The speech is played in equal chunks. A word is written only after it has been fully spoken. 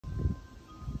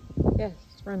Yes,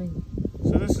 it's running.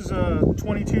 So this is a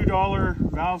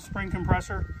 $22 valve spring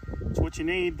compressor. It's what you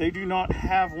need. They do not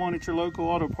have one at your local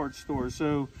auto parts store.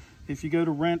 So if you go to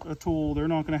rent a tool, they're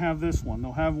not going to have this one.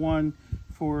 They'll have one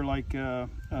for like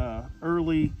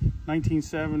early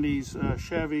 1970s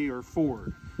Chevy or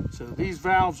Ford. So these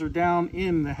valves are down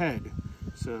in the head.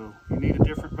 So you need a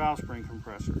different valve spring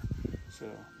compressor. So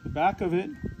the back of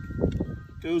it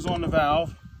goes on the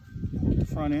valve, the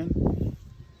front end,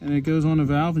 and it goes on the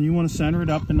valve, and you want to center it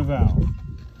up in the valve.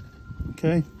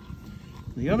 Okay.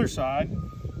 The other side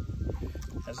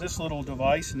has this little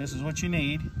device, and this is what you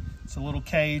need. It's a little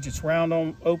cage. It's round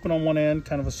on, open on one end,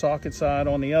 kind of a socket side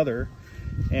on the other.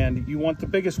 And you want the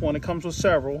biggest one. It comes with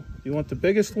several. You want the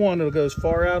biggest one that'll go as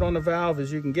far out on the valve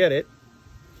as you can get it.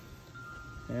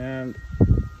 And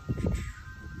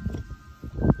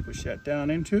push that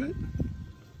down into it.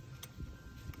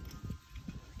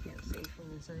 Can't see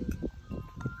from the side.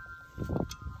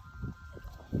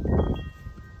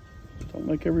 Don't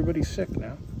make everybody sick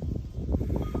now.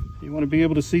 You want to be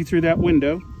able to see through that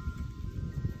window.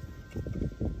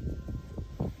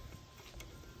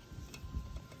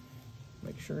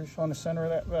 Make sure it's on the center of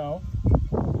that valve.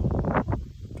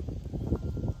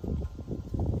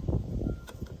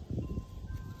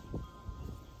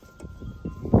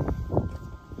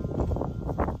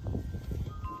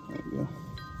 There we go.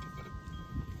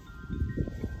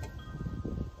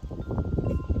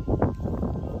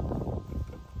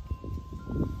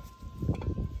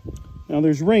 Now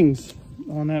there's rings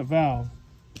on that valve,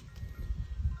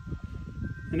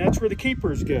 and that's where the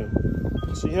keepers go.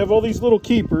 So you have all these little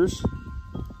keepers.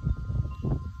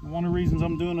 One of the reasons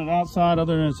I'm doing it outside,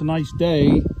 other than it's a nice day,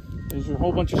 is there's a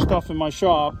whole bunch of stuff in my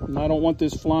shop, and I don't want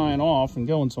this flying off and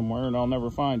going somewhere, and I'll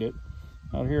never find it.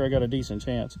 Out here I got a decent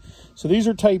chance. So these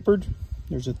are tapered.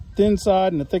 There's a thin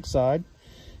side and a thick side.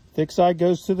 Thick side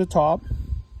goes to the top.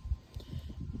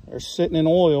 They're sitting in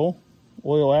oil.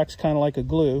 Oil acts kind of like a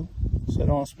glue. Set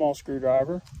on a small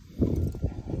screwdriver,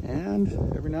 and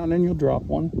every now and then you'll drop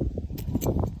one.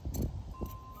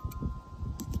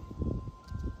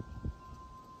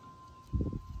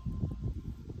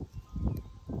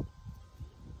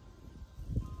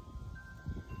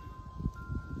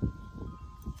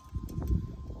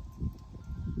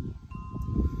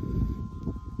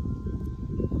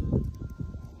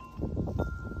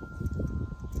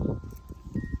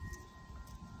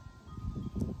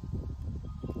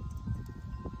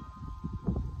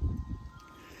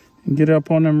 And get up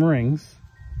on them rings,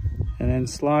 and then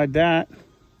slide that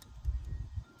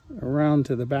around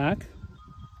to the back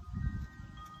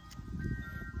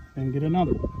and get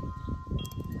another one.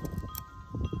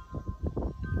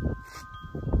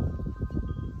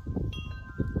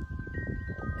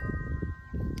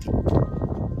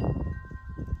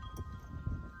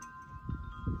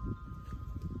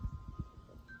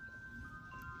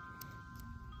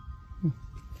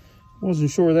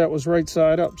 Wasn't sure that was right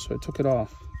side up, so I took it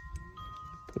off.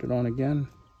 Put it on again.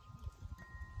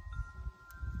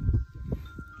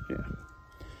 Yeah.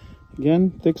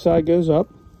 Again, thick side goes up.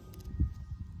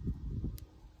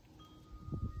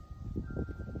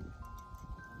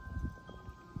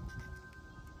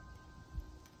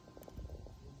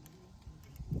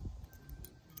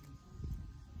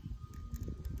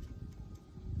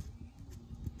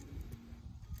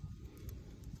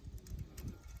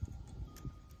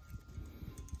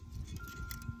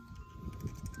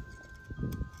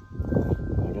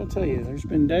 I'll tell you, there's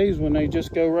been days when they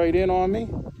just go right in on me,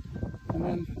 and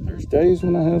then there's days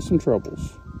when I have some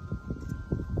troubles.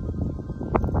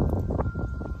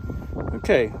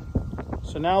 Okay,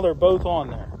 so now they're both on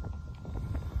there.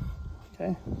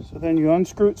 Okay, so then you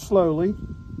unscrew it slowly.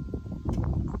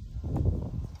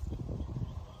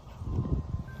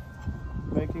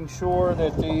 Making sure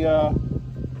that the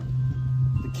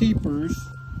keepers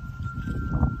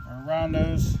are around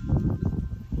those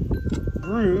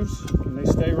grooves, and they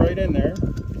stay right in there.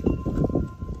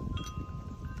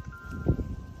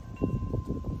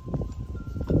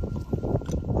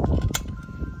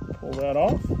 Pull that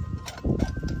off.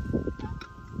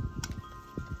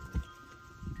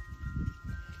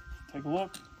 Take a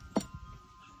look. That's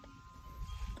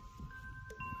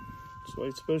the way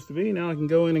it's supposed to be. Now I can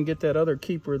go in and get that other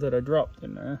keeper that I dropped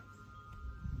in there.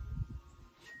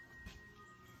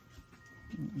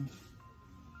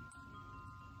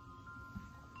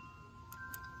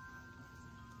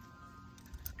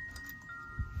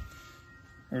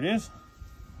 There it is.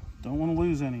 Don't want to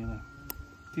lose any of them.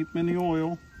 Keep them in the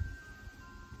oil.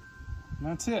 And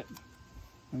that's it.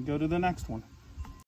 And go to the next one.